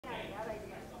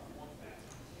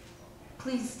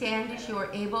Please stand as you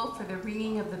are able for the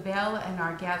ringing of the bell and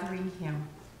our gathering hymn.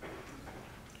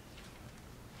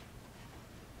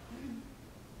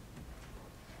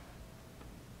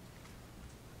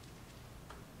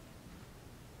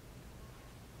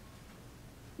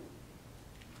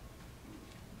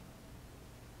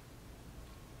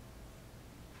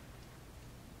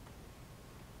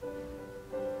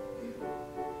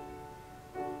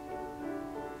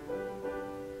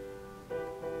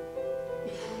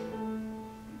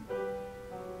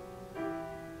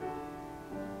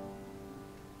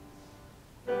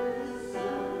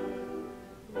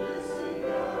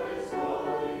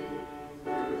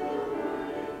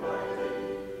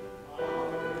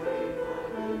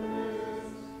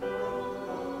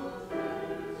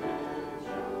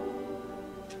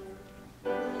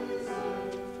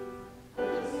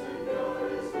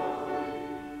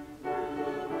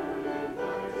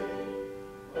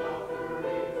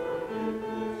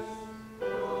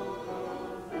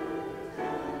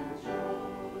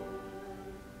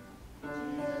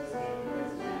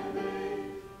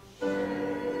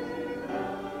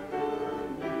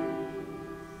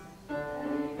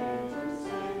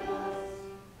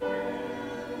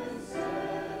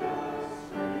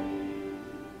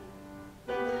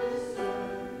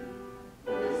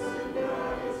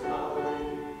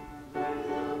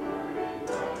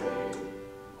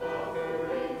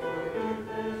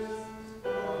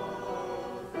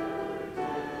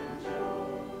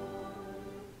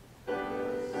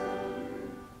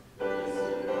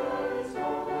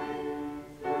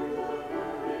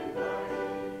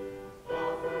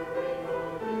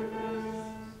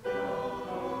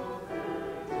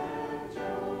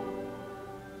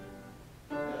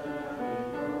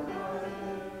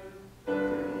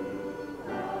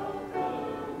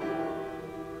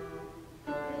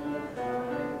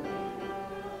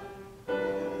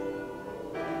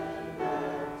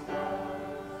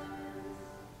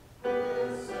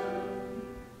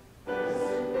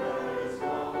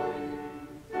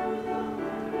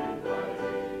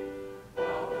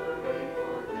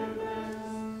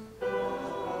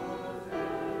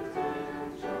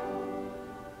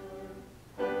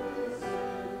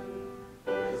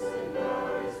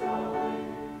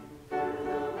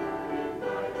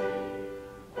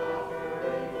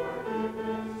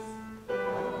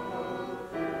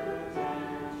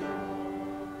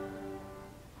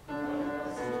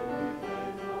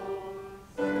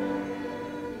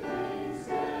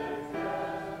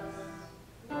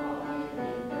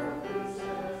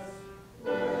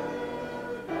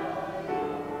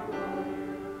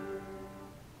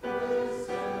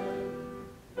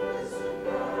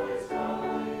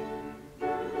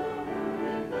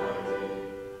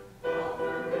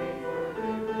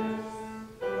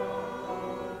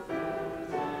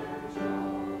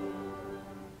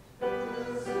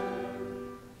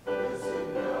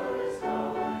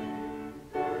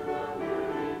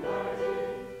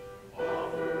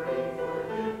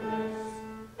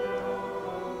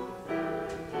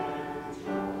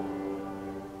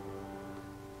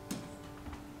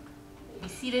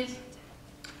 Seated.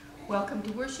 Welcome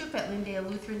to worship at Lyndale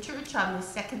Lutheran Church on the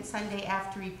second Sunday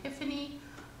after Epiphany.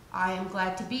 I am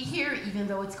glad to be here, even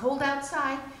though it's cold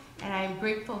outside, and I am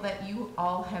grateful that you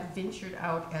all have ventured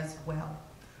out as well.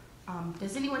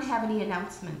 Does anyone have any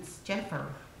announcements? Jennifer?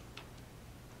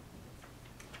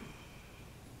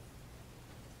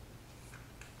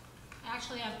 I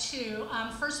actually have two.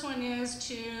 First one is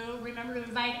to remember to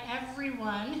invite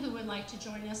everyone who would like to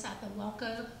join us at the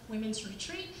Welcome Women's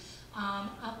Retreat.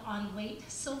 Up on Lake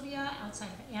Sylvia outside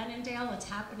of Annandale. It's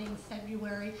happening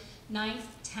February 9th,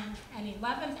 10th, and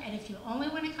 11th. And if you only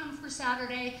want to come for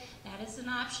Saturday, that is an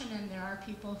option, and there are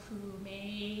people who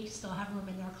may still have room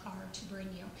in their car to bring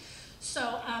you.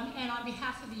 So, and on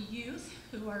behalf of the youth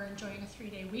who are enjoying a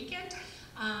 3-day weekend,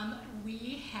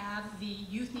 we have the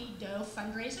Youth Need Dough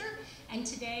fundraiser, and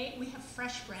today we have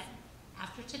fresh bread.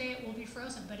 After today, it will be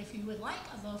frozen, but if you would like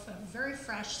a loaf of very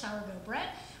fresh sourdough bread,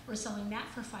 we're selling that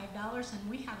for $5, and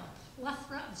we have a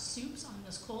plethora of soups on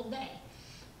this cold day.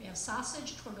 We have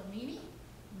sausage tortellini,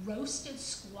 roasted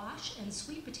squash and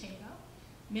sweet potato,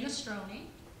 minestrone,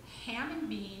 ham and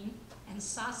bean, and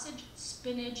sausage,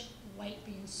 spinach, white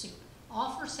bean soup. All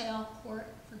for sale,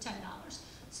 quart for $10.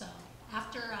 So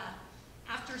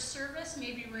after service,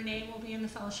 maybe Renee will be in the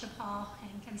fellowship hall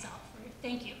and can sell it for you.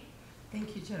 Thank you.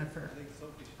 Thank you, Jennifer. I think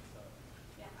Sophie should start.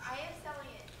 Yeah, I am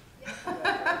selling it.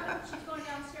 Yeah. She's going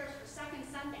downstairs for second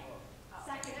Sunday.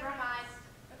 Second, never mind.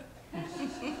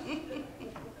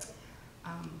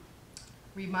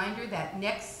 Reminder that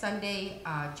next Sunday,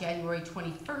 January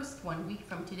 21st, 1 week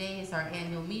from today, is our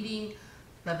annual meeting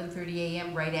 11:30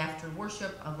 a.m. right after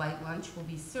worship, a light lunch will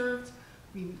be served.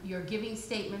 Your giving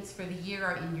statements for the year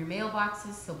are in your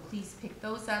mailboxes, so please pick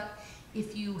those up.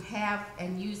 If you have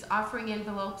and use offering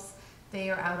envelopes, they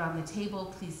are out on the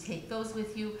table. Please take those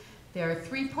with you. There are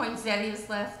 3 poinsettias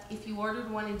left. If you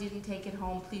ordered one and didn't take it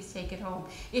home, please take it home.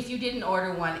 If you didn't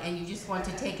order one and you just want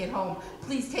to take it home,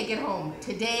 please take it home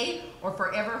today or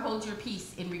forever hold your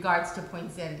peace in regards to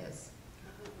poinsettias.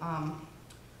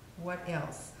 What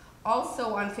else?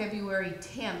 Also on February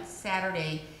 10th,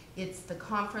 Saturday, it's the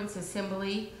conference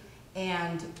assembly,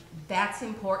 and that's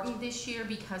important this year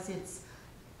because it's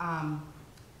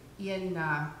in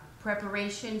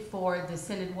preparation for the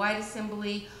Synod-wide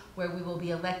Assembly, where we will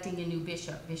be electing a new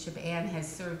bishop. Bishop Ann has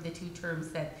served the 2 terms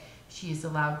that she is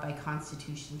allowed by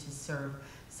Constitution to serve.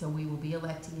 So we will be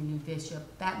electing a new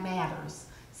bishop. That matters.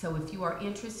 So if you are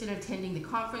interested in attending the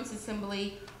conference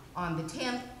assembly on the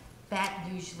 10th, that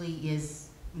usually is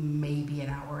maybe an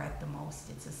hour at the most.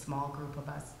 It's a small group of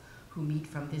us who meet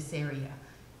from this area.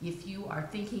 If you are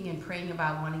thinking and praying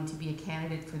about wanting to be a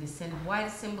candidate for the Synod-wide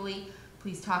Assembly,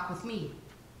 please talk with me.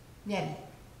 Nettie.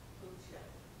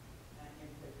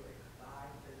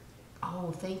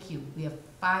 Oh, thank you. We have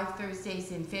 5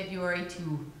 Thursdays in February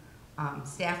to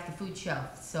staff the food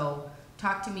shelf. So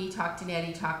talk to me, talk to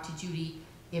Nettie, talk to Judy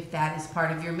if that is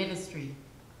part of your ministry.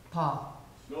 Paul.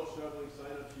 Snow shoveling,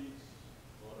 sign-up sheets,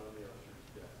 on the usher's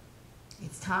desk.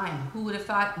 It's time. Who would have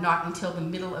thought not until the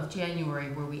middle of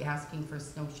January were we asking for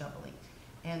snow shoveling?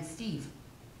 And Steve.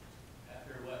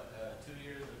 After what, 2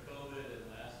 years of COVID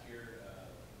and last year,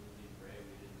 we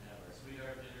didn't have our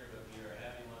sweetheart dinner, but we are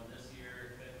having one this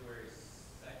year, February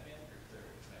 2nd or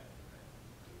 3rd?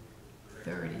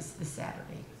 3rd is the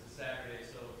Saturday. It's a Saturday,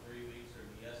 so 3 weeks from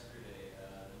yesterday.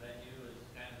 The menu is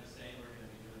kind of the same. We're going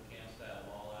to be doing camp-style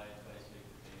walleye, twice baked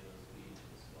potatoes, beans,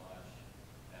 and squash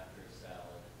after a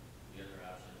salad. The other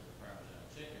option is a Parmesan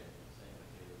chicken, same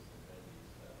potatoes and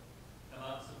veggies. But come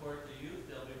out and support the youth.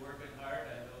 They'll be working hard.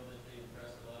 I know that they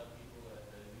impressed a lot of people at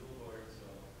the Yule Board, so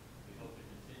we hope to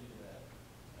continue that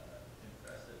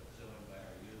impressive showing by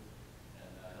our youth and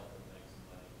help them make some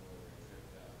money for their trip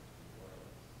down to New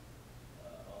Orleans.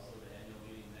 Also, the annual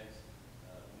meeting next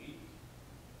week.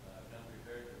 Come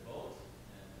prepared to vote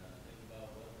and think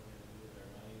about what we're going to do with our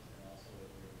monies, and also if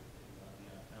we want to be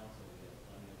on council, we have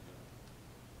plenty of room.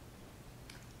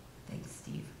 Thanks,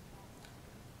 Steve.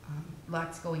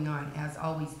 Lots going on, as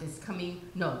always,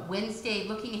 Wednesday,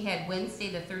 looking ahead, Wednesday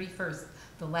the 31st,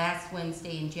 the last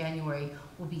Wednesday in January,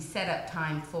 will be set up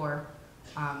time for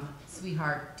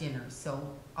sweetheart dinner.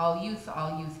 So all youth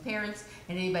parents,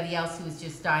 and anybody else who is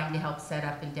just dying to help set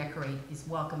up and decorate is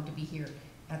welcome to be here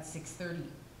at 6:30.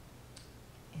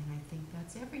 And I think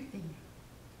that's everything.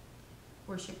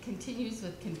 Worship continues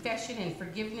with confession and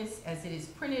forgiveness as it is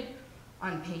printed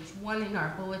on page 1 in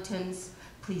our bulletins.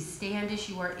 Please stand as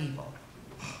you are able.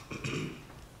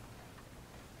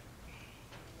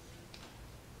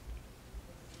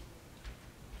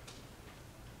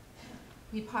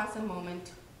 We pause a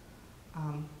moment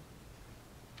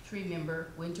to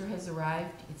remember winter has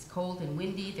arrived. It's cold and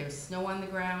windy. There's snow on the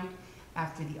ground.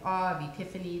 After the awe of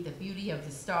Epiphany, the beauty of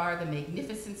the star, the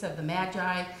magnificence of the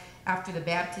Magi, after the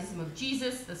baptism of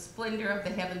Jesus, the splendor of the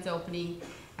heavens opening,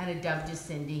 and a dove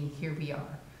descending, here we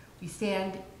are. We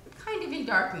stand kind of in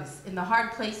darkness, in the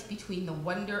hard place between the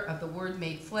wonder of the Word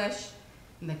made flesh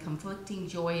and the conflicting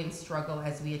joy and struggle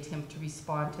as we attempt to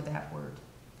respond to that word.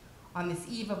 On this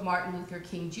eve of Martin Luther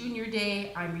King Jr.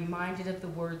 Day, I'm reminded of the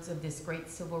words of this great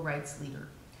civil rights leader.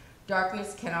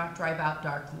 Darkness cannot drive out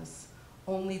darkness.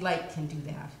 Only light can do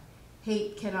that.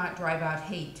 Hate cannot drive out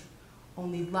hate.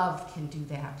 Only love can do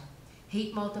that.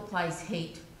 Hate multiplies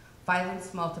hate.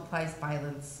 Violence multiplies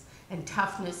violence. And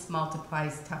toughness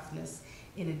multiplies toughness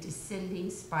in a descending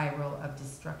spiral of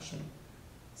destruction.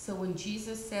 So when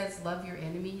Jesus says, love your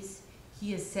enemies,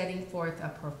 he is setting forth a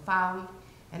profound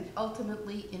and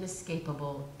ultimately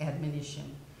inescapable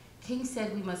admonition. King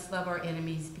said we must love our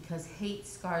enemies because hate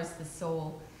scars the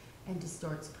soul and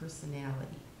distorts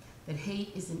personality. That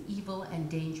hate is an evil and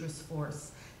dangerous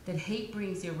force. That hate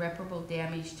brings irreparable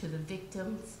damage to the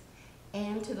victims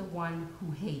and to the one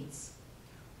who hates.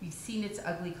 We've seen its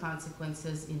ugly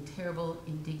consequences in terrible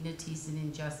indignities and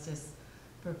injustice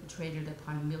perpetrated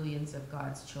upon millions of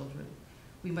God's children.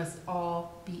 We must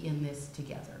all be in this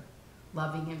together,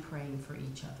 loving and praying for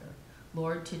each other.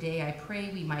 Lord, today I pray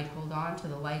we might hold on to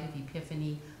the light of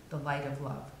Epiphany, the light of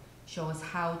love. Show us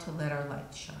how to let our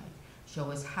light shine. Show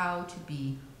us how to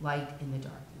be light in the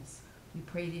darkness. We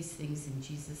pray these things in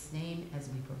Jesus' name as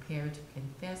we prepare to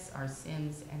confess our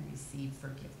sins and receive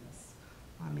forgiveness.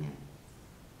 Amen.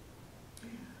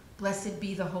 Blessed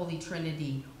be the Holy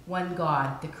Trinity, one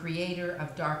God, the creator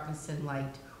of darkness and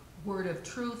light, word of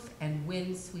truth and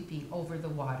wind sweeping over the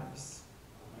waters.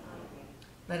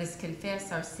 Let us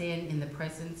confess our sin in the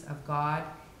presence of God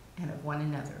and of one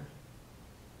another.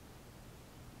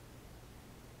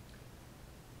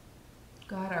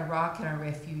 God, our rock and our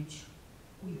refuge,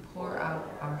 we pour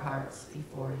out our hearts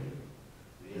before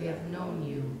you. We have known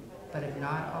you, but have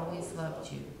not always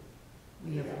loved you.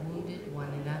 We have wounded one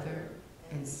another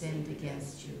and sinned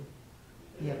against you.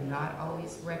 We have not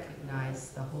always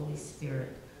recognized the Holy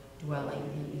Spirit dwelling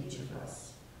in each of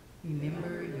us.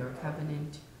 Remember your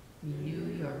covenant,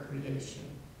 renew your creation.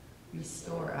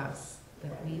 Restore us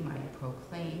that we might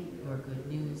proclaim your good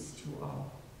news to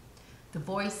all. The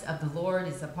voice of the Lord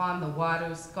is upon the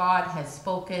waters. God has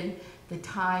spoken. The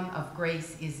time of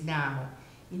grace is now.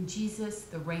 In Jesus,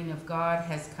 the reign of God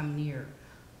has come near.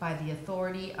 By the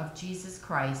authority of Jesus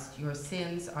Christ, your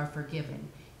sins are forgiven.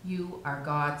 You are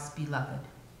God's beloved.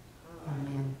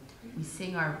 Amen. We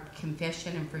sing our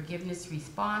confession and forgiveness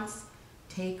response.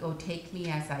 Take, oh, take me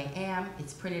as I am.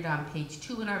 It's printed on page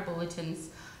 2 in our bulletins.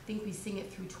 I think we sing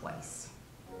it through twice.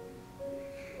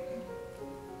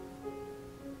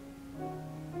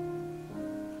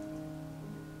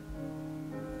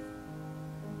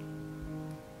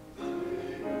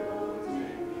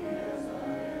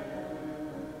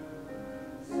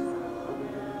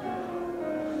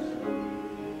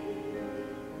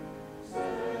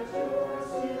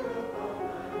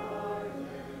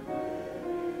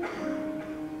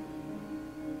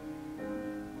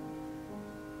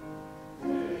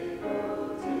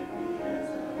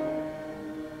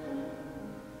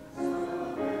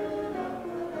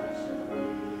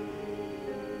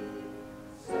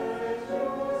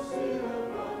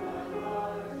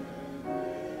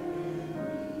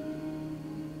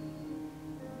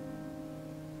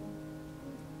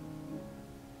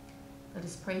 Let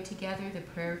us pray together the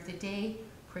prayer of the day,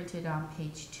 printed on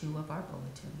page 2 of our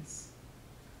bulletins.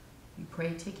 We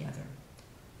pray together.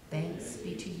 Thanks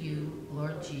be to you,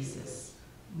 Lord Jesus,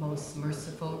 most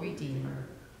merciful Redeemer,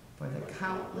 for the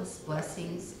countless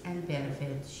blessings and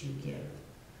benefits you give.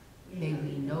 May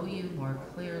we know you more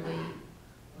clearly,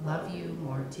 love you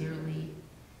more dearly,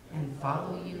 and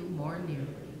follow you more nearly,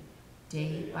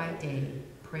 day by day,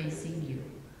 praising you,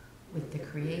 with the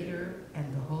Creator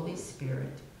and the Holy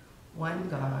Spirit, one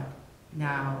God,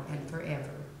 now and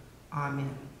forever.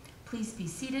 Amen. Please be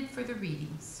seated for the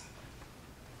readings.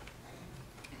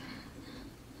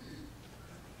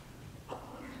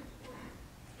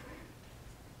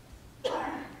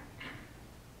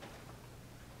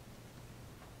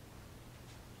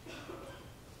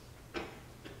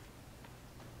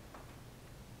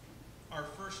 Our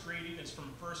first reading is from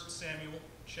 1 Samuel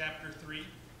chapter 3,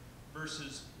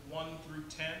 verses 1 through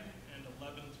 10 and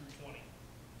 11 through 20.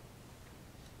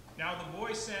 Now the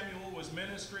boy Samuel was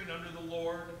ministering to the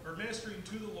Lord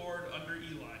under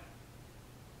Eli.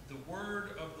 The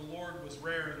word of the Lord was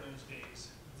rare in those days.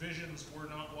 Visions were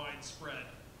not widespread.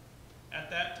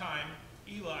 At that time,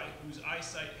 Eli, whose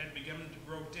eyesight had begun to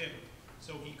grow dim,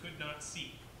 so he could not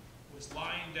see, was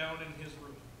lying down in his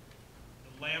room.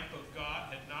 The lamp of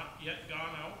God had not yet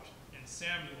gone out, and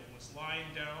Samuel was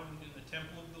lying down in the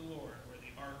temple of the Lord, where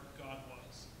the ark of God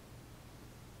was.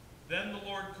 Then the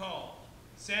Lord called,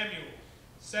 "Samuel,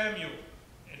 Samuel,"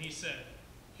 and he said,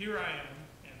 "Here I am,"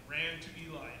 and ran to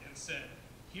Eli and said,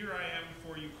 "Here I am,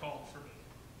 for you called for me."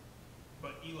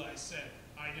 But Eli said,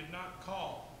 "I did not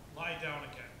call, lie down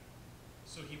again."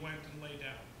 So he went and lay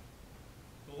down.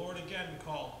 The Lord again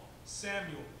called,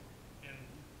 "Samuel," and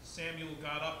Samuel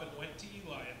got up and went to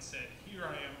Eli and said, "Here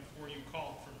I am, for you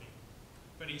called for me."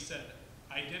 But he said,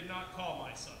 "I did not call,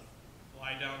 my son,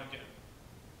 lie down again."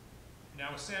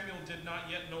 Now Samuel did not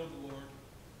yet know the Lord,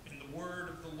 and the word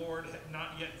of the Lord had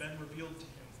not yet been revealed to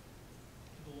him.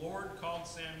 The Lord called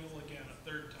Samuel again a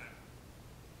third time.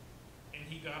 And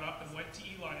he got up and went to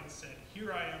Eli and said,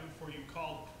 "Here I am, for you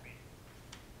called for me."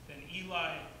 Then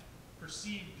Eli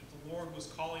perceived that the Lord was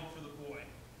calling for the boy.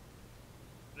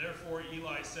 Therefore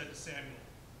Eli said to Samuel,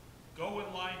 "Go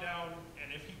and lie down,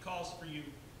 and if he calls for you,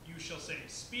 you shall say,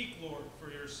 'Speak, Lord, for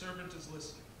your servant is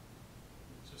listening.'"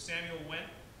 So Samuel went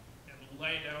and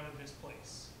lay down in his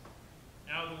place.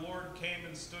 Now the Lord came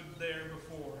and stood there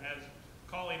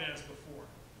calling as before,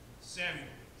 "Samuel,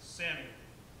 Samuel."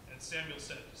 And Samuel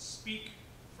said, "Speak,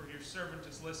 for your servant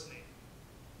is listening."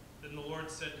 Then the Lord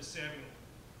said to Samuel,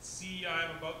 "See, I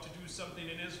am about to do something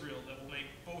in Israel that will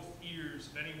make both ears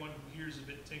of anyone who hears of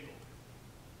it tingle.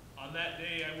 On that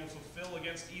day I will fulfill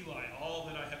against Eli all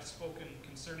that I have spoken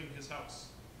concerning his house,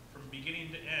 from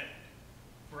beginning to end.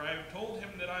 For I have told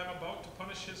him that I am about to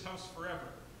punish his house forever,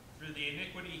 for the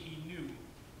iniquity he knew,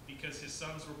 because his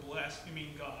sons were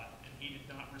blaspheming God, and he did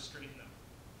not restrain them.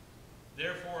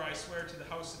 Therefore I swear to the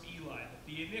house of Eli that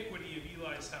the iniquity of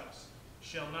Eli's house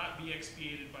shall not be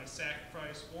expiated by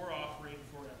sacrifice or offering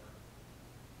forever.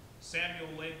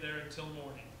 Samuel laid there until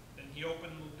morning. Then he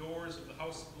opened the doors of the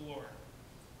house of the Lord.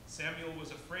 Samuel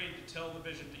was afraid to tell the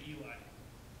vision to Eli.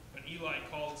 But Eli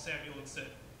called Samuel and said,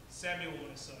 "Samuel,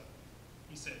 my son."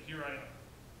 He said, "Here I am."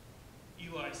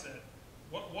 Eli said,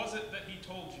 "What was it that he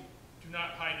told you? Do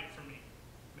not hide it from me.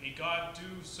 May God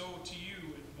do so to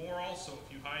you, and more also,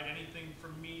 if you hide anything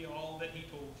from me, all that he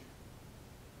told you."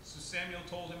 So Samuel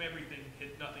told him everything and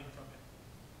hid nothing from him.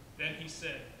 Then he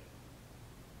said,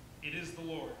 "It is the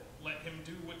Lord. Let him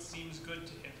do what seems good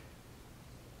to him."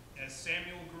 As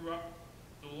Samuel grew up,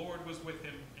 the Lord was with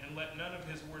him, and let none of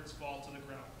his words fall to the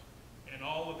ground. And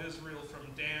all of Israel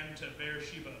from Dan to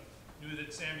Beersheba knew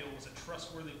that Samuel was a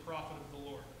trustworthy prophet of the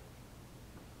Lord.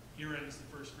 Here ends the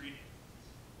first reading.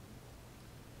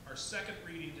 Our second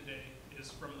reading today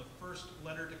is from the first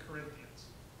letter to Corinthians,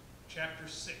 chapter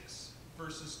 6,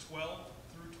 verses 12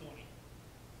 through 20.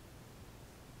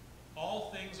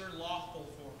 All things are lawful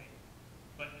for me,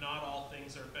 but not all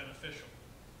things are beneficial.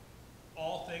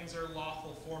 All things are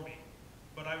lawful for me,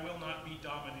 but I will not be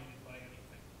dominated by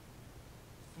anything.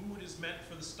 Food is meant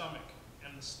for the stomach,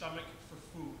 and the stomach for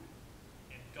food,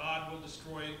 and God will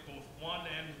destroy both one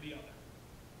and the other.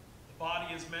 The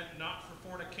body is meant not for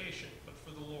fornication, but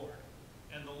for the Lord,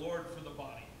 and the Lord for the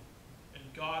body.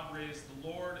 And God raised the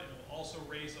Lord, and will also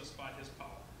raise us by his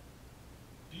power.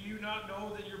 Do you not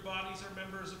know that your bodies are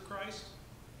members of Christ?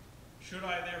 Should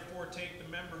I therefore take the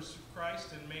members of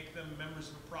Christ and make them members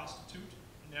of a prostitute?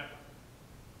 Never.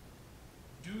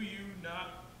 Do you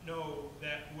not know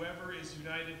that whoever is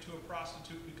united to a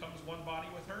prostitute becomes one body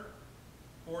with her?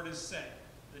 For it is said,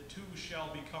 "The two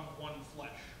shall become one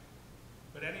flesh."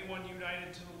 But anyone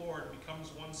united to the Lord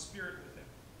becomes one spirit with him.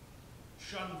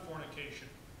 Shun fornication.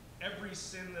 Every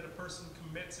sin that a person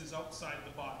commits is outside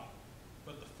the body,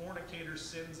 but the fornicator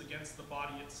sins against the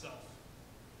body itself.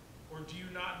 Or do you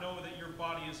not know that your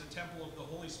body is a temple of the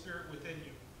Holy Spirit within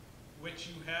you, which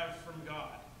you have from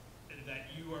God, and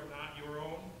that you are not your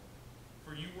own?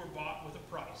 For you were bought with a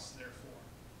price, therefore.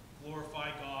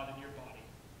 Glorify God in your body.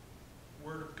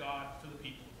 Word of God for the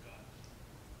people of God.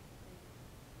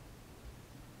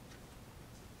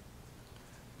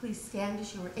 Please stand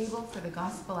as you are able for the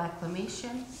gospel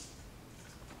acclamation.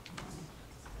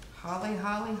 Holly,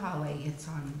 holly, holly. It's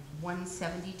on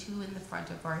 172 in the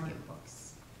front of our hymn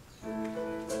books.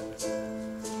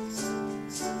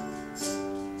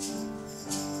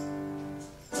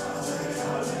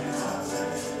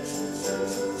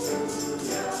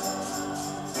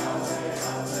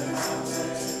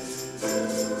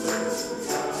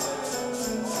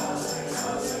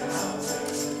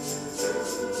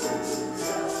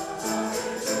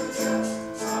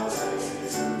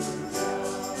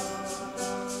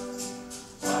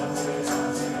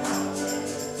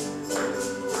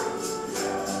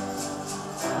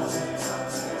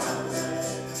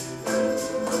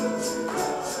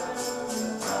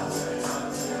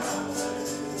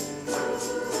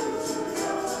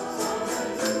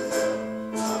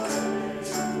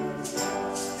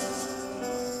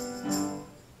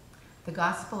 The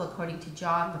Gospel according to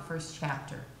John, the first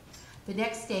chapter. The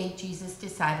next day, Jesus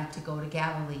decided to go to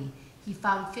Galilee. He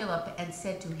found Philip and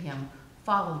said to him,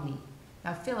 "Follow me."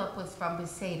 Now Philip was from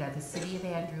Bethsaida, the city of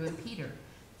Andrew and Peter.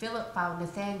 Philip found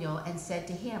Nathanael and said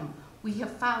to him, "We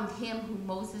have found him whom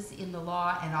Moses in the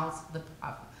law and also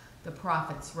the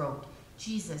prophets wrote,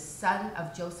 Jesus, son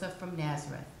of Joseph from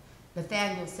Nazareth."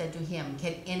 Nathanael said to him,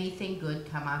 "Can anything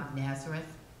good come out of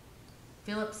Nazareth?"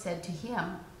 Philip said to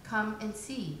him, "Come and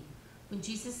see." When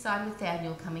Jesus saw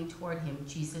Nathanael coming toward him,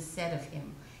 Jesus said of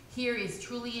him, "Here is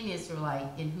truly an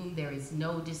Israelite in whom there is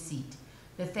no deceit."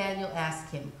 Nathanael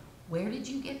asked him, "Where did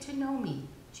you get to know me?"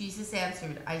 Jesus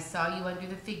answered, "I saw you under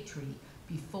the fig tree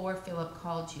before Philip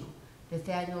called you."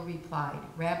 Nathanael replied,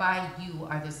 "Rabbi, you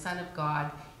are the Son of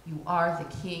God. You are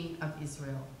the King of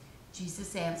Israel."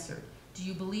 Jesus answered, "Do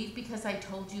you believe because I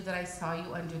told you that I saw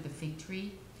you under the fig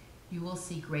tree? You will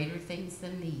see greater things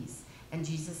than these." And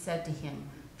Jesus said to him,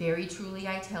 "Very truly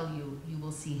I tell you, you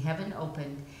will see heaven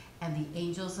opened and the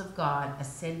angels of God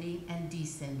ascending and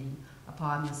descending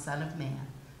upon the Son of Man."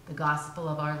 The Gospel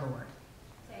of our Lord.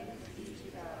 Thanks be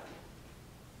to God.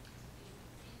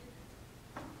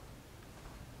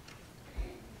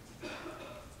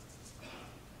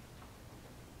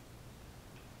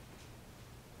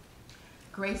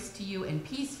 Grace to you and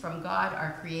peace from God,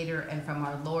 our Creator, and from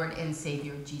our Lord and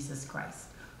Savior, Jesus Christ,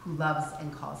 who loves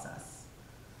and calls us.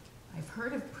 I've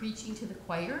heard of preaching to the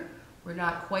choir. We're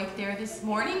not quite there this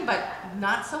morning, but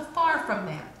not so far from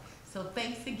that. So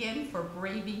thanks again for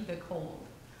braving the cold.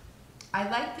 I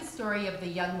like the story of the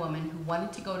young woman who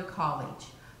wanted to go to college,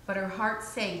 but her heart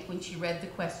sank when she read the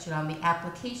question on the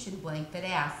application blank that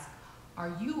asked,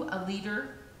 "Are you a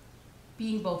leader?"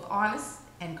 Being both honest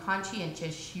and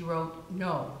conscientious, she wrote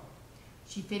no.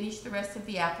 She finished the rest of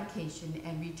the application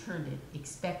and returned it,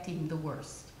 expecting the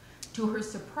worst. To her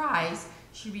surprise,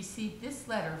 she received this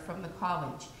letter from the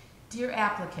college. "Dear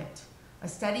applicant, a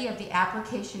study of the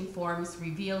application forms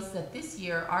reveals that this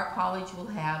year our college will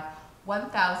have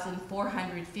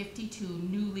 1,452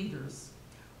 new leaders.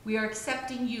 We are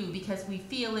accepting you because we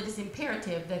feel it is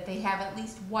imperative that they have at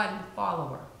least one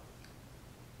follower."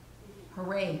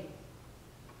 Hooray!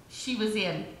 She was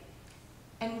in,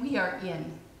 and we are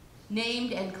in,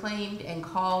 named and claimed and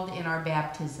called in our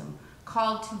baptism,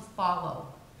 called to follow,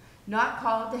 not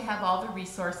called to have all the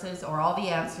resources or all the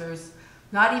answers,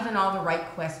 not even all the right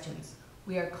questions.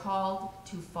 We are called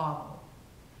to follow.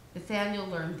 Nathaniel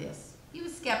learned this. He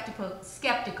was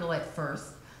skeptical at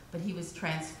first, but he was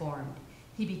transformed.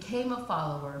 He became a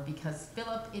follower because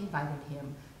Philip invited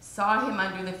him, saw him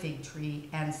under the fig tree,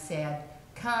 and said,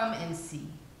 "Come and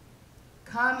see.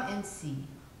 Come and see."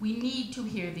 We need to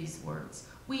hear these words.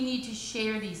 We need to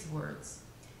share these words.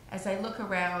 As I look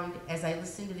around, as I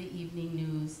listen to the evening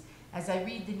news, as I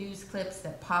read the news clips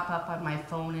that pop up on my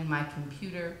phone and my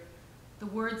computer, the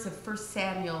words of 1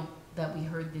 Samuel that we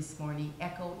heard this morning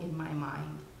echo in my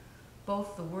mind.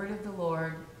 Both the word of the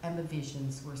Lord and the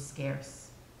visions were scarce.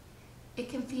 It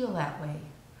can feel that way,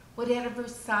 whatever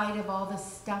side of all the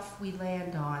stuff we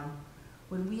land on,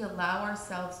 when we allow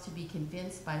ourselves to be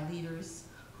convinced by leaders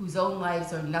whose own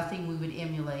lives are nothing we would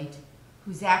emulate,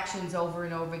 whose actions over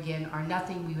and over again are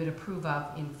nothing we would approve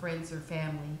of in friends or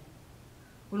family.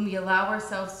 When we allow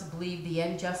ourselves to believe the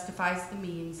end justifies the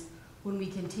means, when we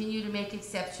continue to make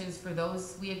exceptions for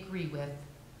those we agree with,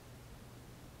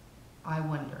 I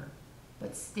wonder.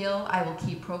 But still, I will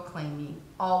keep proclaiming,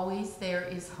 always there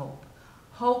is hope.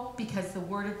 Hope because the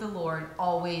word of the Lord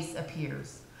always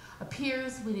appears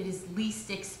when it is least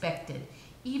expected,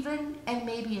 even and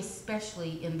maybe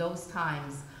especially in those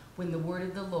times when the word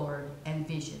of the Lord and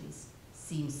visions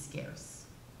seem scarce.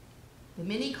 The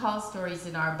many call stories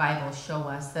in our Bible show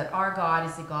us that our God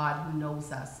is a God who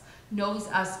knows us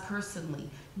personally,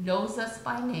 knows us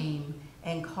by name,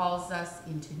 and calls us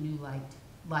into new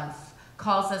life,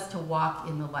 calls us to walk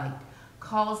in the light,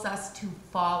 calls us to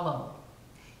follow.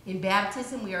 In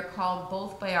baptism, we are called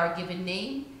both by our given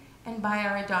name and by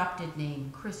our adopted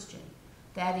name, Christian,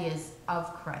 that is,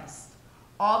 of Christ.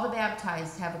 All the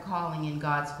baptized have a calling in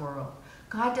God's world.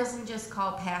 God doesn't just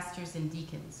call pastors and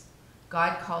deacons.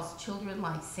 God calls children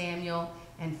like Samuel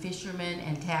and fishermen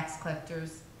and tax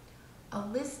collectors. A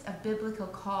list of biblical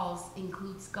calls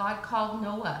includes God called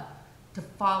Noah to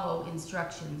follow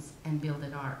instructions and build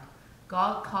an ark.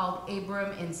 God called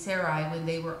Abram and Sarai when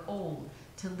they were old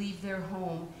to leave their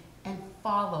home and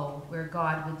follow where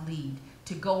God would lead,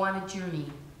 to go on a journey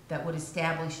that would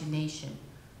establish a nation.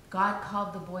 God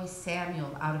called the boy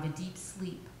Samuel out of a deep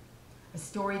sleep, a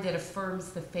story that affirms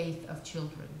the faith of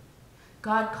children.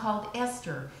 God called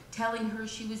Esther, telling her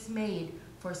she was made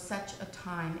for such a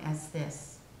time as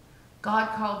this.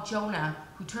 God called Jonah,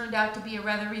 who turned out to be a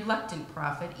rather reluctant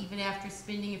prophet, even after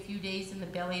spending a few days in the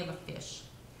belly of a fish.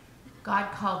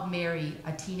 God called Mary,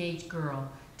 a teenage girl,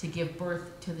 to give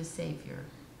birth to the Savior.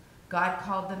 God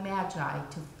called the Magi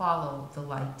to follow the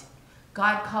light.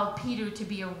 God called Peter to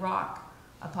be a rock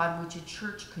upon which a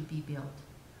church could be built.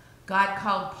 God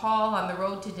called Paul on the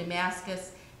road to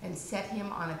Damascus and set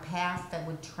him on a path that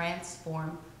would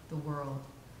transform the world.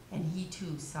 And he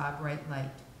too saw bright light.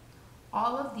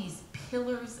 All of these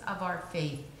pillars of our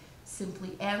faith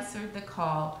simply answered the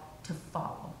call to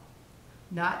follow,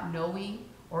 not knowing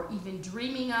or even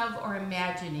dreaming of or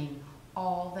imagining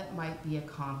all that might be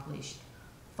accomplished.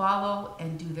 Follow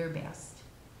and do their best.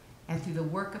 And through the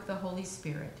work of the Holy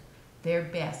Spirit, their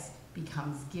best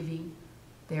becomes giving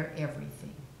their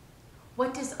everything.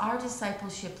 What does our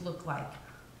discipleship look like?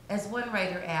 As one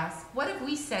writer asked, what have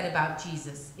we said about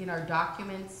Jesus in our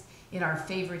documents, in our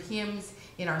favorite hymns,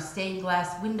 in our stained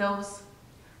glass windows?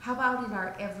 How about in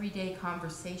our everyday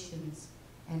conversations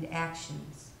and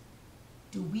actions?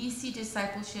 Do we see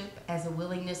discipleship as a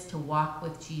willingness to walk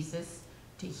with Jesus,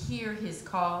 to hear his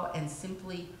call and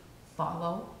simply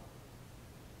follow?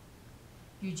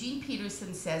 Eugene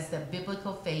Peterson says that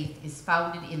biblical faith is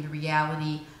founded in the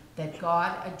reality that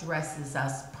God addresses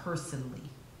us personally.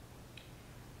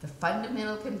 The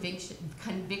fundamental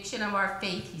conviction of our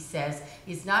faith, he says,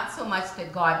 is not so much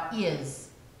that God is,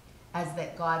 as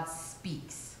that God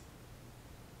speaks.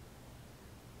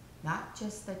 Not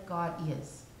just that God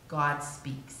is, God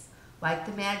speaks. Like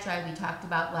the Magi we talked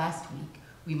about last week,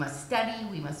 we must study,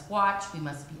 we must watch, we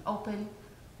must be open,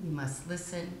 we must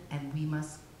listen, and we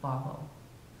must follow.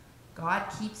 God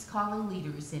keeps calling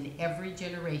leaders in every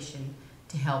generation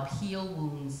to help heal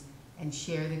wounds and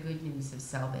share the good news of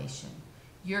salvation.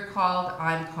 You're called,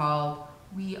 I'm called,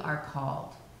 we are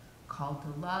called. Called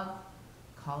to love,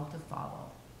 called to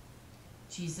follow.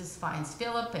 Jesus finds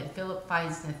Philip and Philip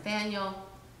finds Nathanael.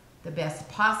 The best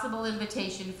possible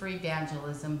invitation for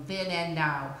evangelism, then and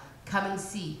now. Come and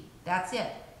see. That's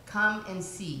it. Come and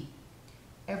see.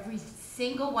 Every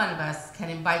single one of us can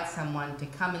invite someone to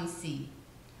come and see.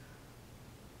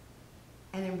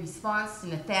 And in response to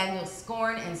Nathanael's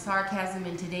scorn and sarcasm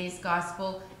in today's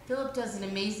gospel, Philip does an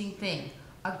amazing thing,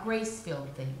 a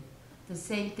grace-filled thing. The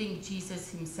same thing Jesus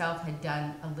himself had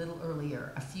done a little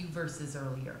earlier, a few verses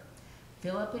earlier.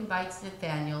 Philip invites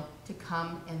Nathanael to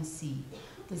come and see.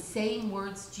 The same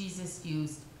words Jesus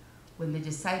used when the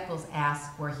disciples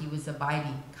asked where he was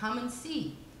abiding. Come and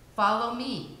see. Follow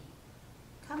me.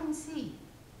 Come and see.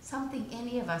 Something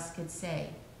any of us could say.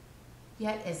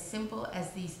 Yet, as simple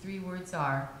as these three words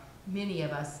are, many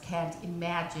of us can't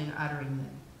imagine uttering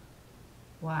them.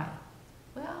 Why?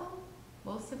 Well,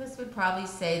 most of us would probably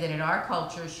say that in our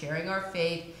culture, sharing our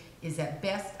faith is at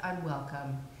best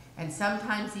unwelcome and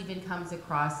sometimes even comes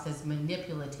across as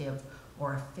manipulative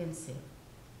or offensive.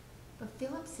 But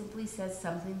Philip simply says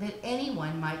something that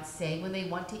anyone might say when they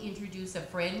want to introduce a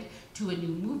friend to a new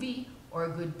movie or a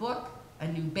good book, a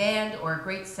new band, or a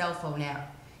great cell phone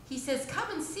app. He says,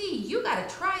 come and see, you gotta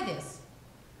try this.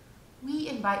 We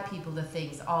invite people to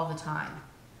things all the time,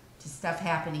 to stuff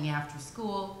happening after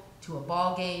school, to a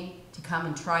ball game, to come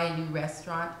and try a new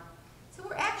restaurant. So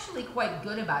we're actually quite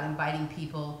good about inviting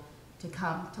people to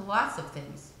come to lots of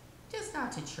things, just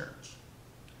not to church.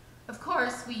 Of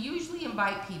course, we usually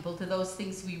invite people to those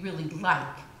things we really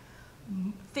like,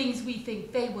 things we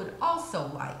think they would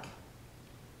also like.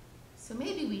 So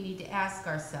maybe we need to ask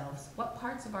ourselves, what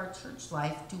parts of our church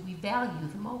life do we value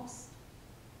the most?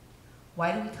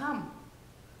 Why do we come?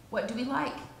 What do we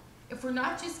like? If we're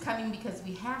not just coming because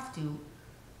we have to,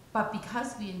 but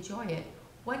because we enjoy it,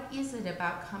 what is it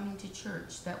about coming to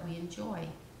church that we enjoy?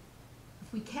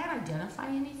 If we can't identify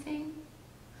anything,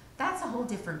 that's a whole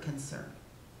different concern.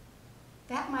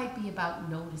 That might be about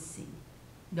noticing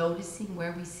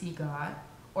where we see God,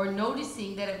 or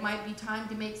noticing that it might be time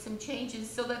to make some changes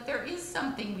so that there is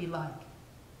something we like.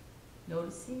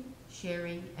 Noticing,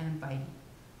 sharing, and inviting.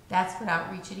 That's what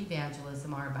outreach and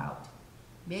evangelism are about.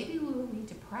 Maybe we will need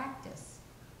to practice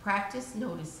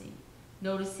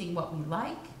noticing what we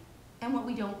like and what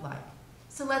we don't like.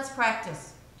 So let's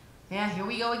practice. Yeah, here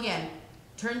we go again.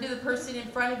 Turn to the person in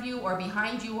front of you or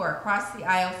behind you or across the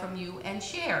aisle from you and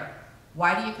share.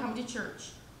 Why do you come to church?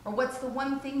 Or what's the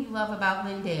one thing you love about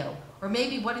Lyndale? Or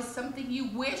maybe what is something you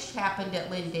wish happened at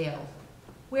Lyndale?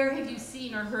 Where have you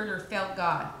seen or heard or felt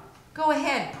God? Go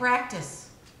ahead, practice.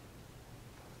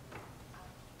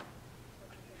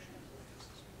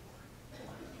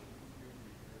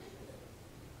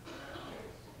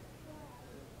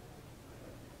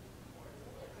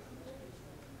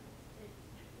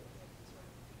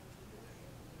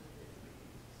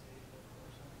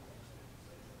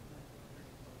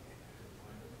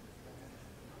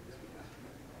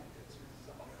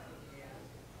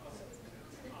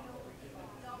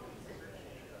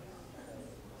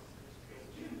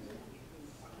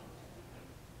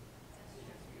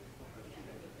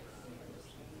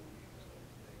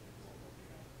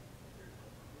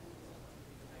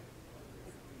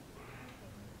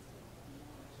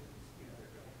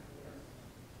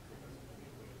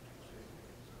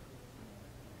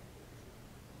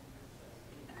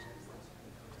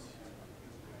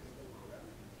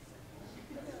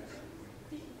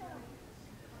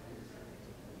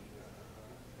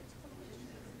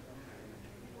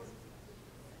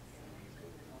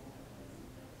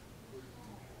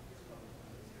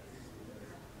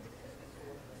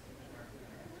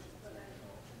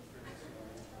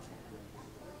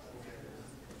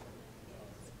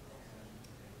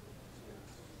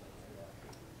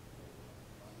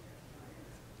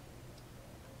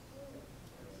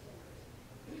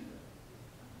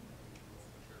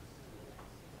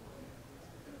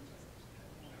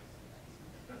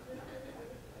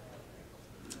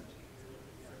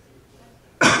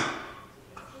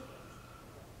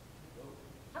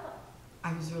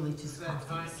 I was really just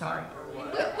coughing, sorry.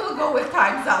 We'll go with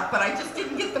time's up, but I just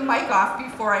didn't get the mic off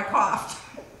before I coughed.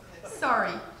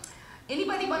 Sorry.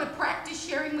 Anybody want to practice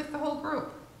sharing with the whole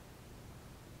group?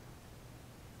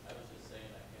 I was just saying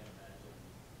I can't imagine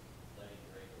letting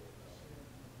Greg without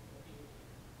people.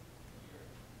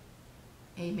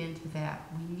 Amen to that.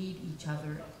 We need each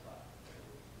other.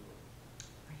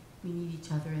 Right. We need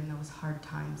each other in those hard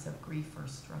times of grief or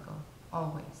struggle,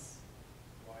 always.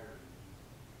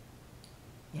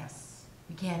 Yes,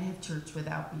 we can't have church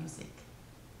without music.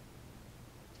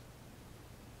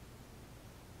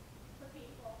 The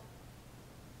people.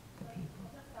 The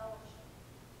people. The fellowship.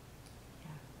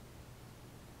 Yeah.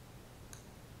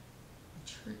 The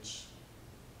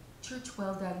church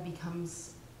well done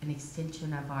becomes an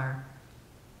extension of our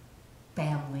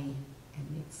family,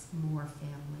 and it's more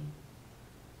family.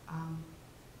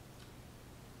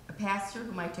 A pastor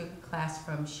whom I took a class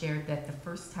from shared that the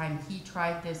first time he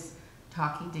tried this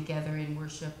talking together in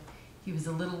worship, he was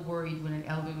a little worried when an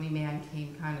elderly man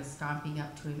came kind of stomping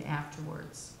up to him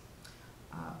afterwards.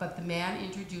 But the man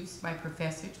introduced my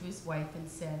professor to his wife and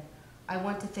said, "I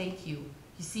want to thank you.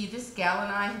 You see, this gal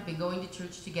and I have been going to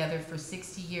church together for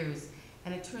 60 years,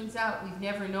 and it turns out we've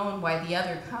never known why the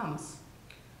other comes."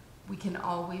 We can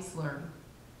always learn.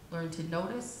 Learn to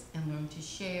notice and learn to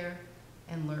share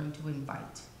and learn to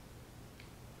invite.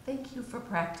 Thank you for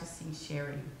practicing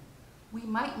sharing. We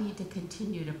might need to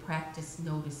continue to practice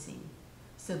noticing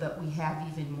so that we have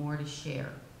even more to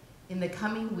share. In the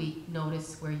coming week,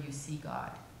 notice where you see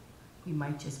God. We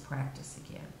might just practice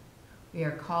again. We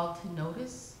are called to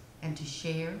notice and to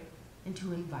share and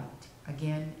to invite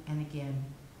again and again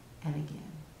and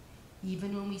again.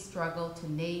 Even when we struggle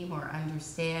to name or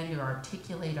understand or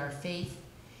articulate our faith,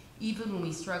 even when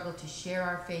we struggle to share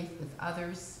our faith with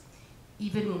others,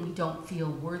 even when we don't feel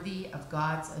worthy of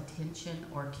God's attention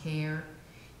or care,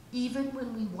 even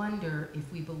when we wonder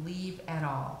if we believe at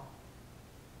all,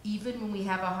 even when we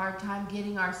have a hard time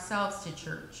getting ourselves to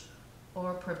church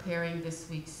or preparing this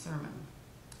week's sermon.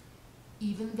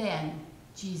 Even then,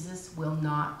 Jesus will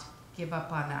not give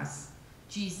up on us.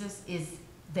 Jesus is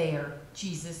there.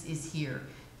 Jesus is here,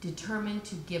 determined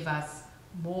to give us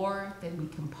more than we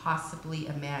can possibly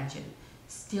imagine.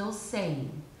 Still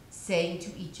saying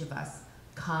to each of us,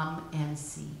 "Come and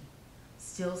see."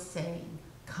 Still saying,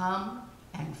 "Come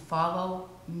and follow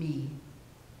me."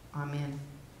 Amen.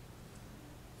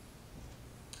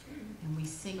 And we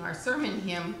sing our sermon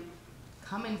hymn,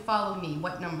 "Come and Follow Me."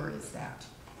 What number is that?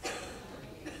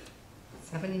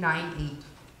 798.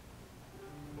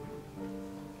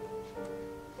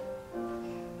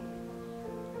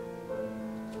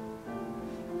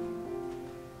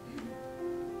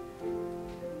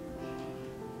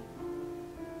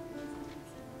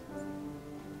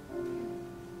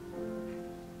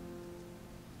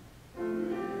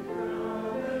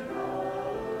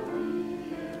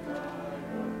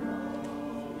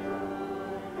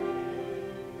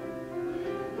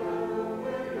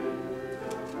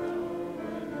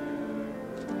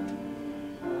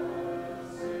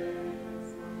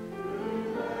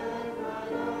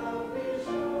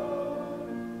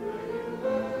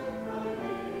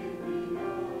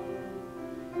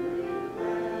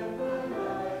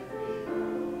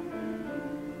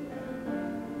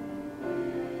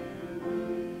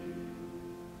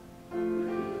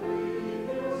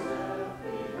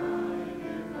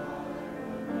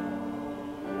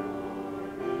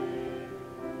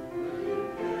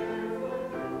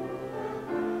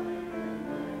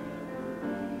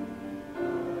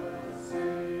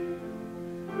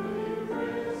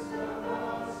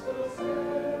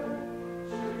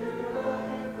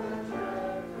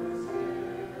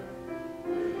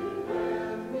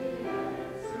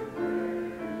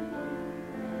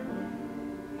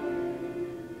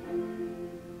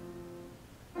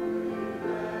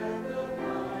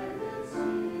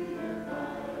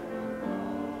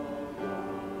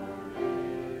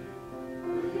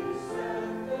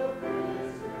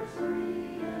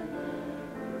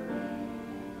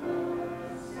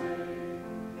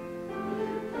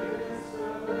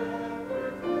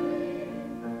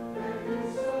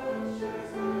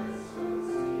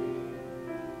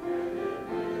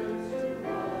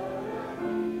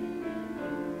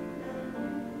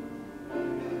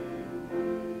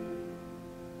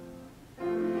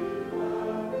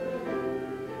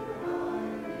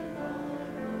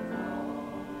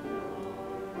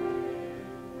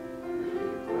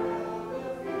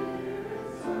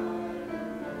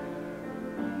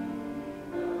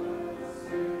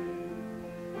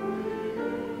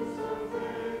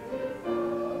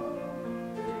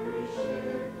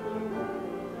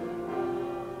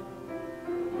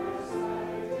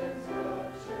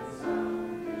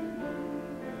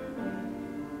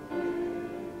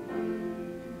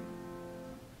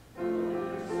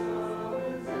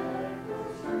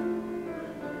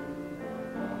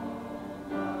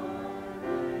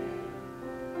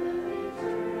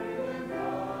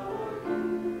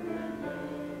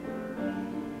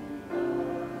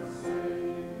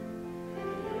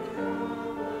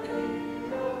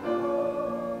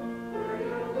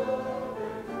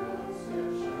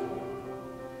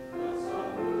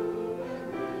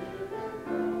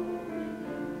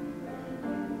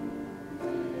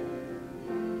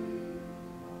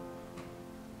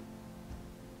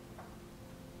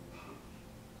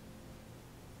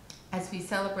 As we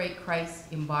celebrate Christ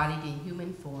embodied in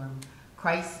human form,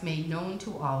 Christ made known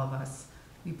to all of us,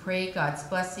 we pray God's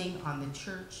blessing on the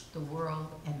church, the world,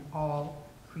 and all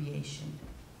creation.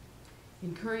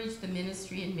 Encourage the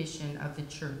ministry and mission of the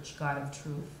church, God of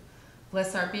truth.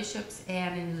 Bless our bishops,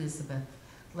 Anne and Elizabeth.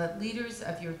 Let leaders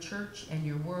of your church and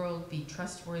your world be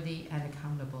trustworthy and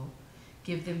accountable.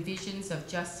 Give them visions of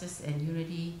justice and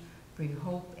unity. Bring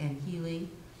hope and healing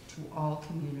to all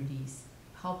communities.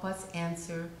 Help us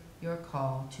answer your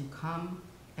call to come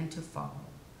and to follow.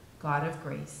 God of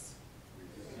grace.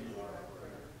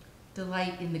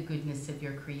 Delight in the goodness of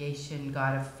your creation,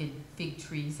 God of fig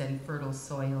trees and fertile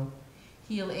soil.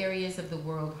 Heal areas of the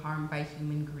world harmed by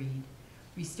human greed.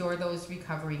 Restore those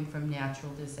recovering from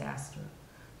natural disaster.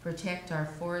 Protect our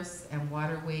forests and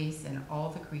waterways and all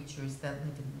the creatures that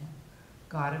live in them.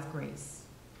 God of grace.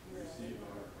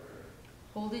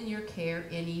 Hold in your care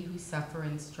any who suffer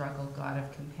and struggle, God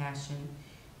of compassion.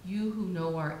 You who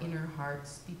know our inner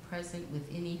hearts, be present with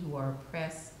any who are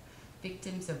oppressed,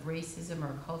 victims of racism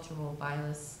or cultural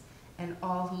violence, and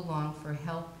all who long for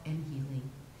help and healing,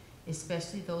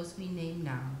 especially those we name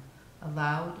now,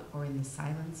 aloud or in the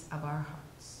silence of our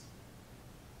hearts.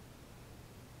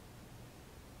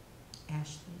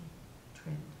 Ashley,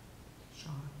 Trent,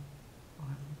 Sean,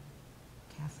 Bonnie,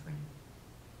 Catherine,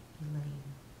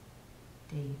 Elaine,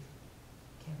 Dave,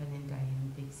 Kevin and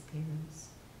Diane Biggs' parents,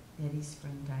 Nettie's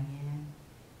friend Diane,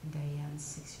 and Diane's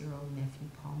 6-year-old nephew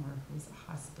Palmer, who is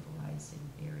hospitalized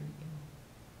and very ill.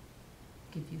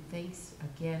 Give you thanks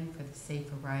again for the safe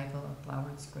arrival of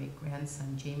Blowert's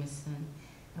great-grandson Jameson,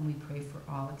 and we pray for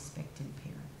all expectant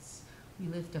parents. We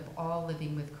lift up all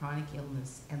living with chronic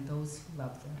illness and those who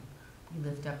love them. We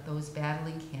lift up those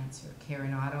battling cancer,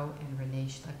 Karen Otto and Renee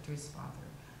Schlechter's father,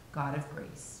 God of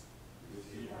grace.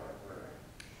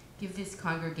 Give this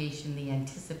congregation the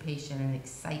anticipation and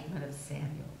excitement of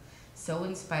Samuel, so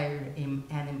inspired and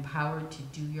empowered to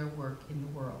do your work in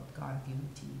the world, God of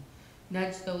unity.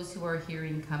 Nudge those who are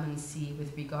hearing come and see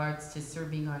with regards to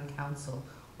serving on council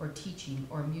or teaching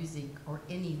or music or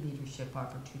any leadership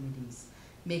opportunities.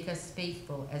 Make us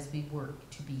faithful as we work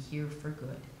to be here for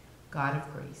good, God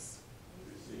of grace.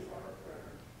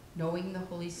 Knowing the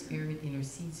Holy Spirit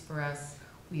intercedes for us,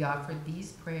 we offer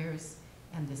these prayers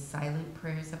and the silent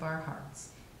prayers of our hearts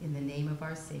in the name of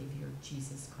our Savior,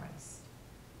 Jesus Christ.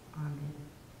 Amen.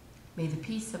 May the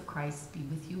peace of Christ be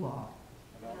with you all.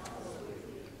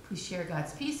 Please share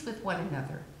God's peace with one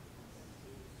another.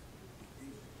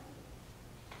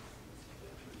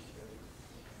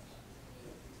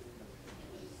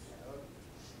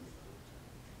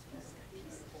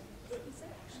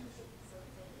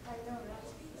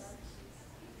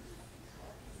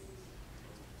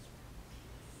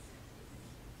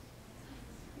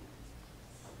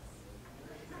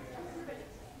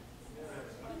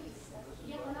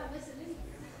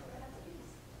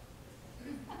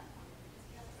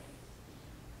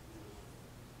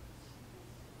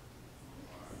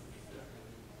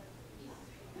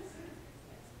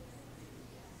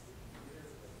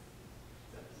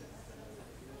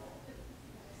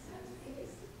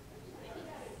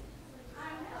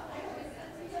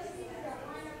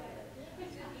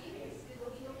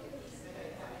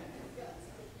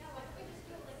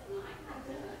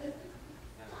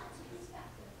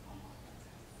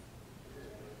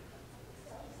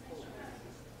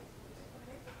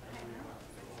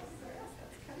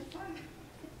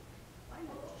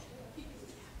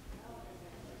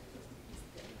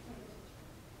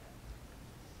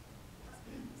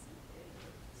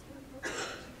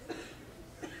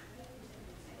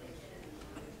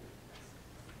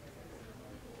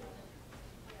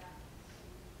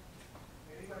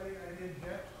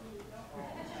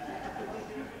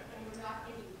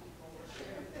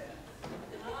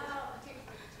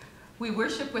 We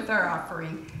worship with our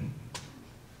offering.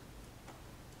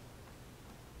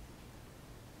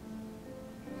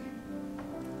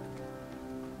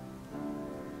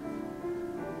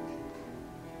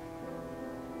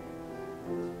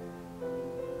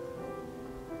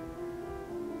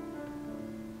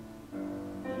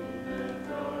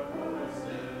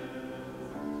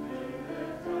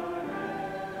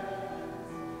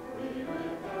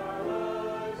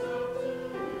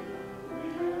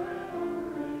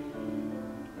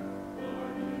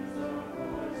 Lord,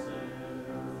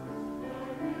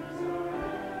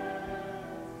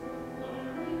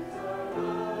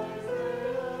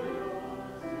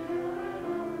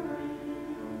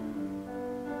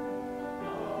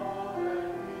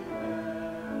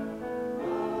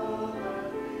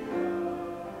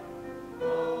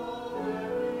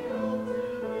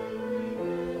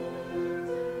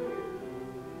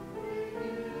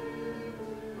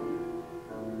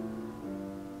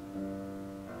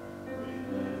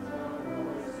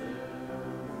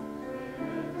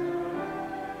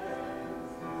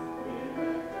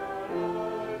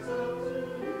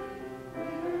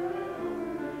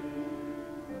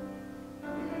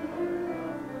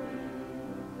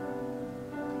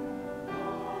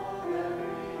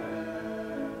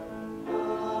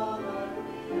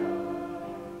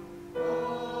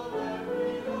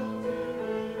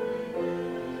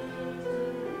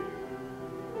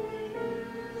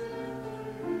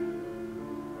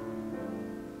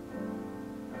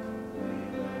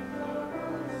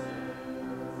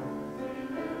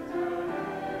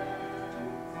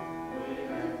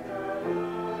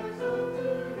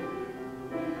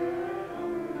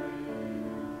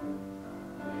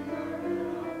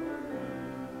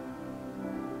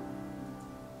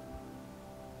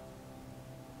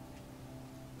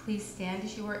 Please stand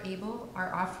as you are able.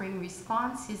 Our offering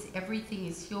response is Everything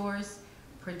is Yours,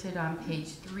 printed on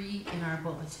page 3 in our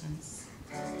bulletins.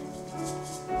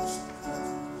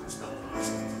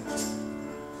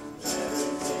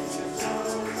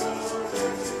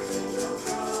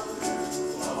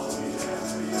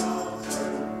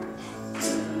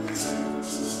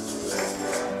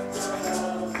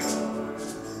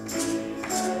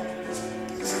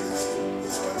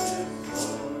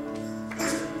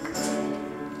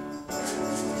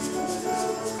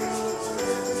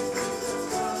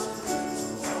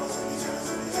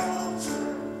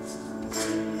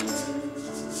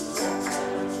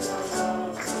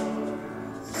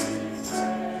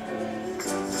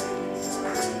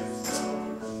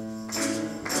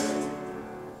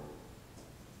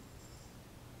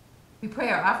 We pray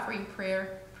our offering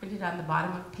prayer printed on the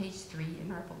bottom of page 3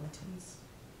 in our bulletins.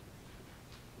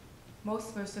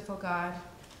 Most merciful God,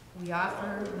 we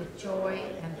offer with joy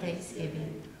and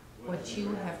thanksgiving what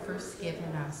you have first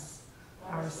given us,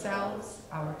 ourselves,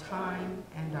 our time,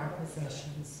 and our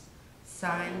possessions,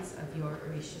 signs of your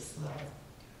gracious love.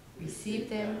 Receive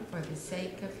them for the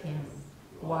sake of him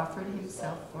who offered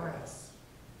himself for us,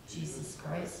 Jesus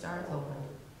Christ our Lord.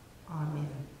 Amen.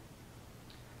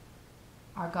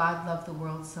 Our God loved the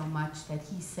world so much that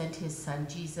he sent his son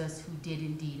Jesus, who did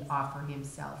indeed offer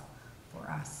himself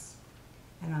for us.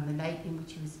 And on the night in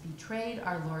which he was betrayed,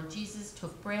 our Lord Jesus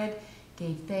took bread,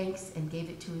 gave thanks, and gave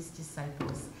it to his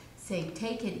disciples, saying,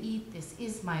 "Take and eat, this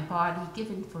is my body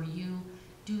given for you.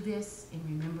 Do this in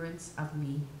remembrance of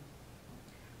me."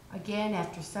 Again,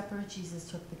 after supper, Jesus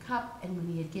took the cup, and when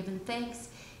he had given thanks,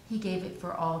 he gave it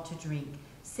for all to drink,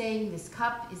 saying, "This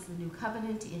cup is the new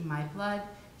covenant in my blood,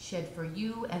 shed for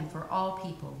you and for all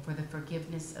people for the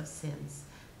forgiveness of sins.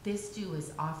 This do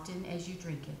as often as you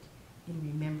drink it in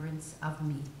remembrance of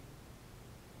me."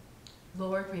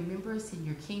 Lord, remember us in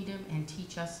your kingdom and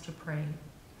teach us to pray.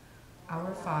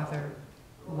 Our Father,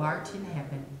 who art in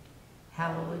heaven,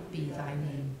 hallowed be thy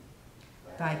name.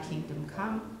 Thy kingdom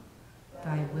come,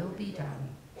 thy will be done,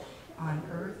 on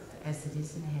earth as it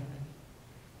is in heaven.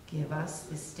 Give us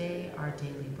this day our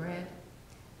daily bread,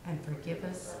 and forgive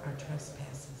us our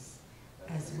trespasses,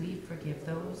 as we forgive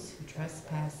those who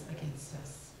trespass against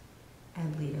us.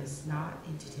 And lead us not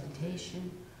into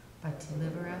temptation, but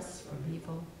deliver us from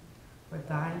evil. For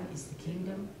thine is the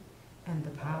kingdom, and the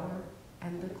power,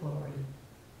 and the glory,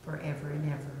 forever and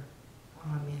ever.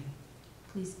 Amen.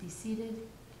 Please be seated.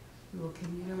 We will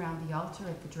commune around the altar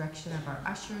at the direction of our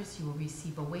ushers. You will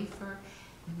receive a wafer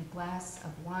and a glass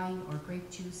of wine or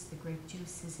grape juice. The grape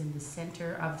juice is in the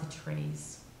center of the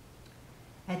trays.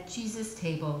 At Jesus'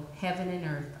 table, heaven and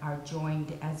earth are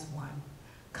joined as one.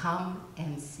 Come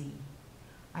and see.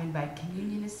 I invite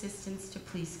communion assistants to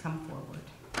please come forward.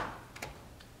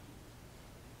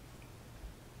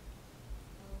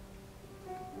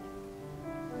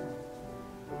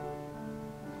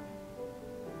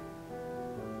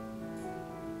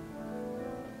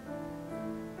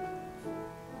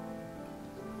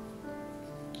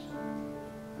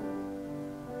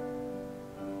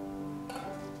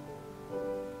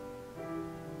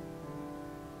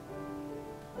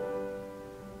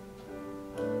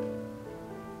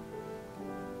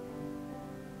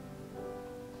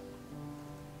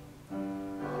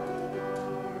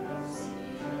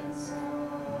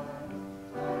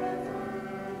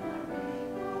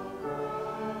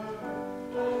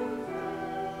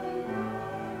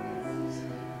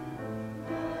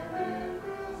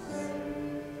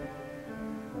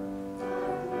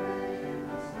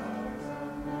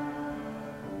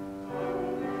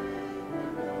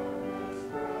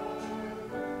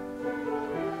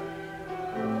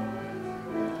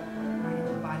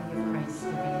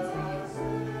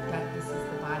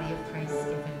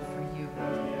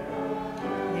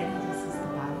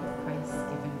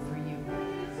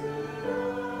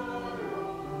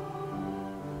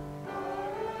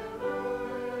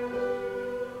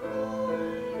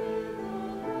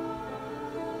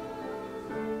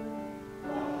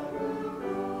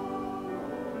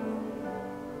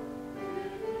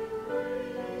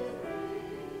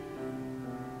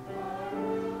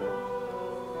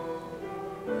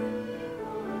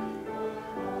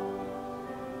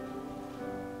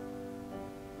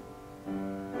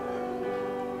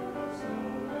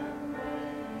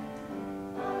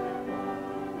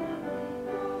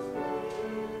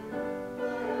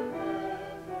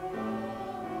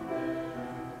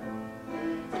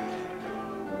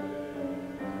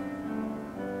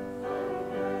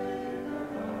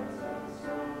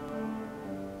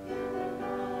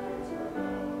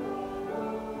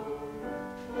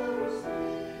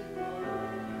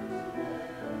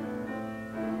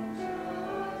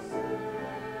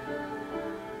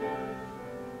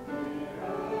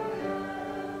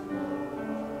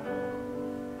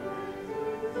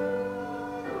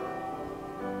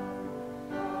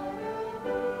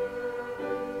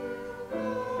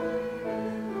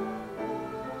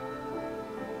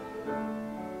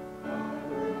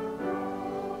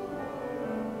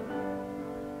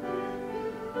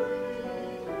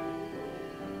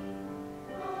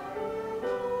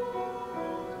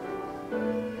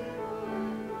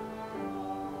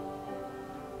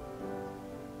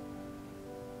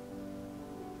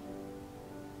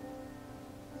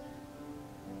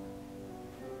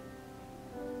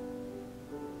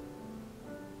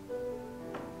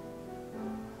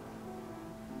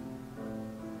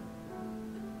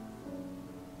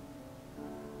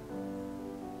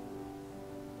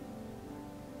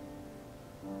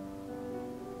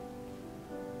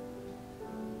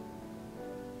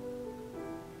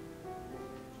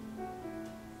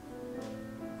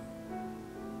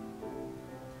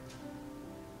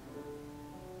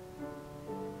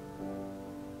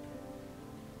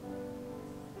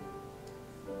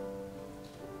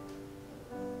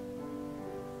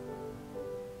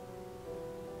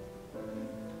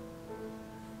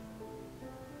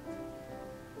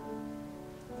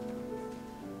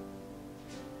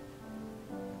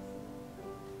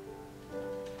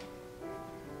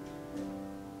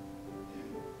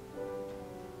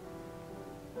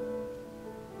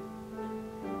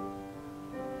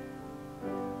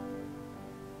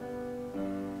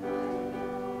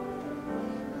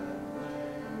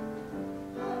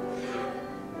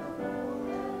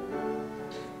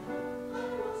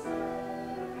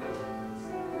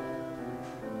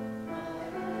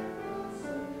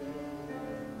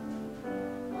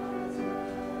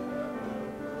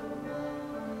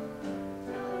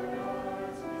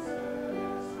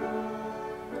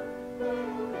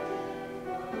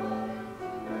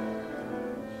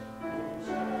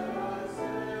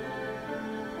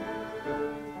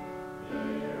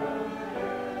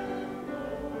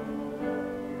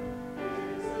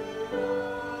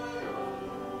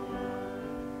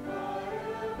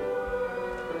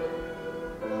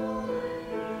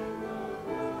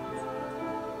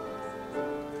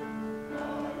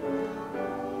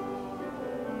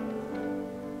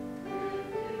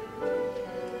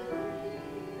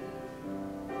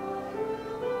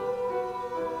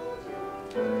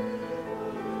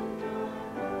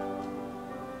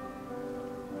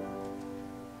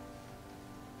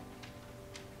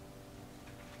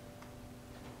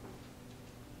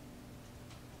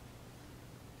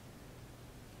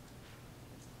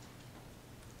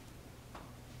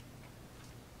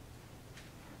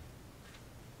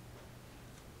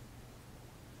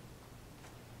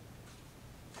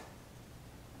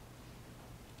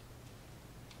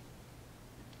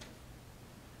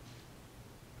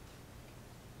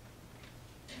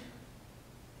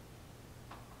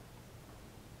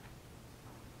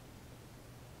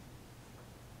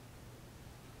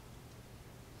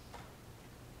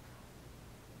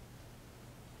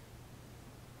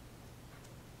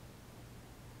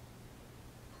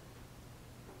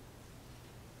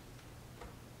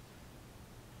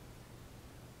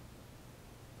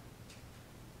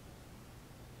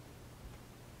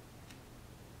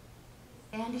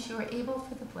 Stand as you are able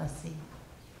for the blessing.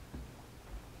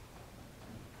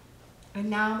 And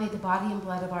now may the body and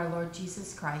blood of our Lord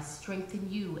Jesus Christ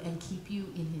strengthen you and keep you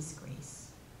in his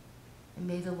grace. And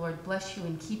may the Lord bless you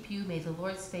and keep you. May the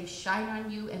Lord's face shine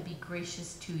on you and be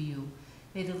gracious to you.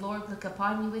 May the Lord look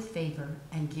upon you with favor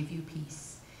and give you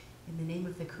peace. In the name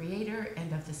of the Creator,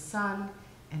 and of the Son,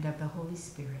 and of the Holy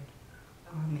Spirit.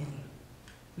 Amen.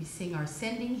 We sing our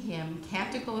sending hymn,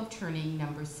 Canticle of Turning,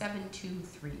 number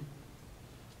 723.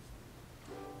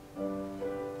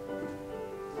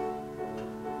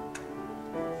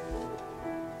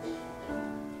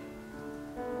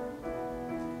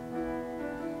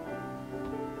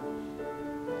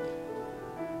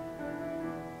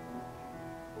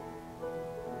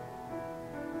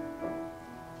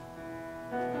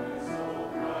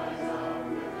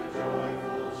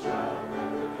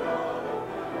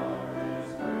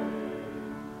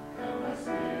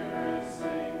 Spirit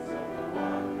sings of the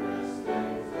wondrous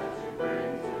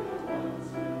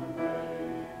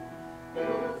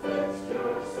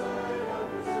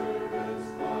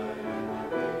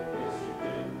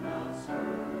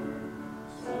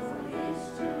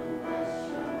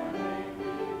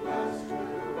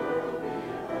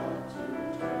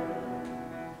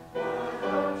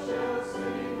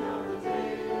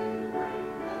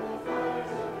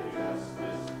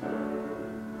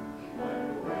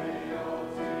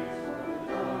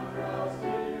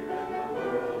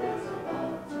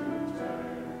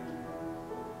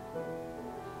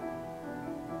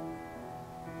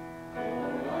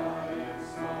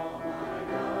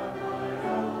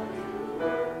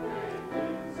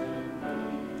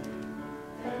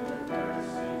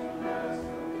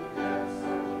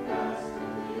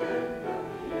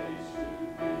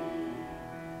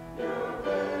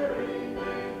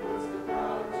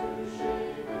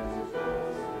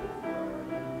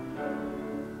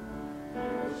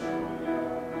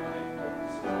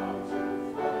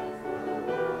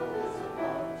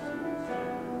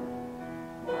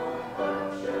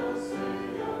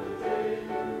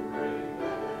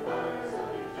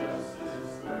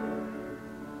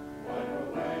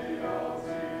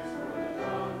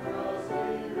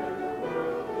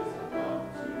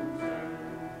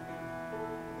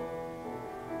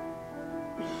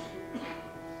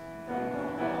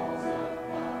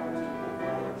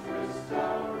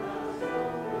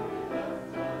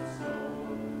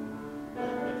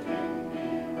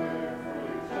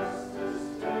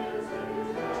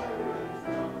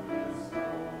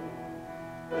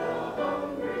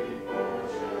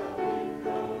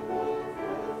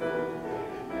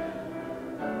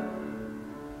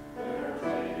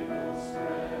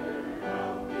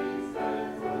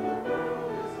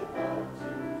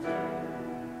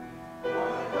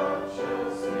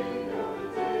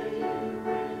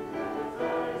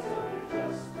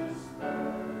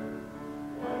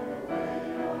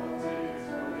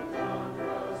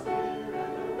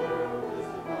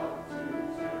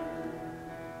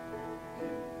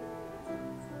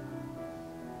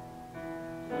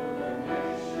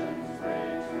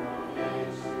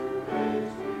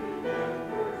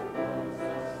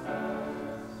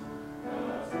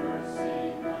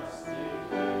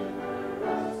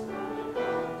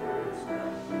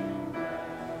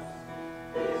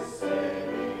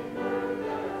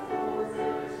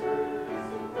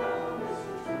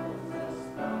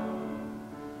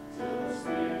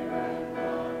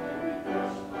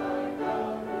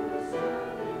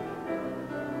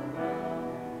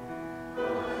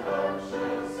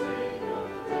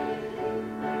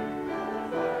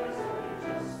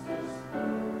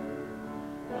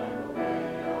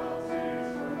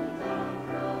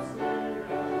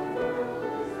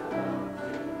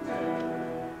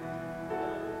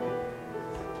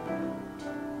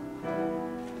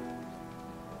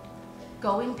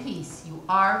Go in peace. You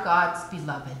are God's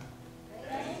beloved.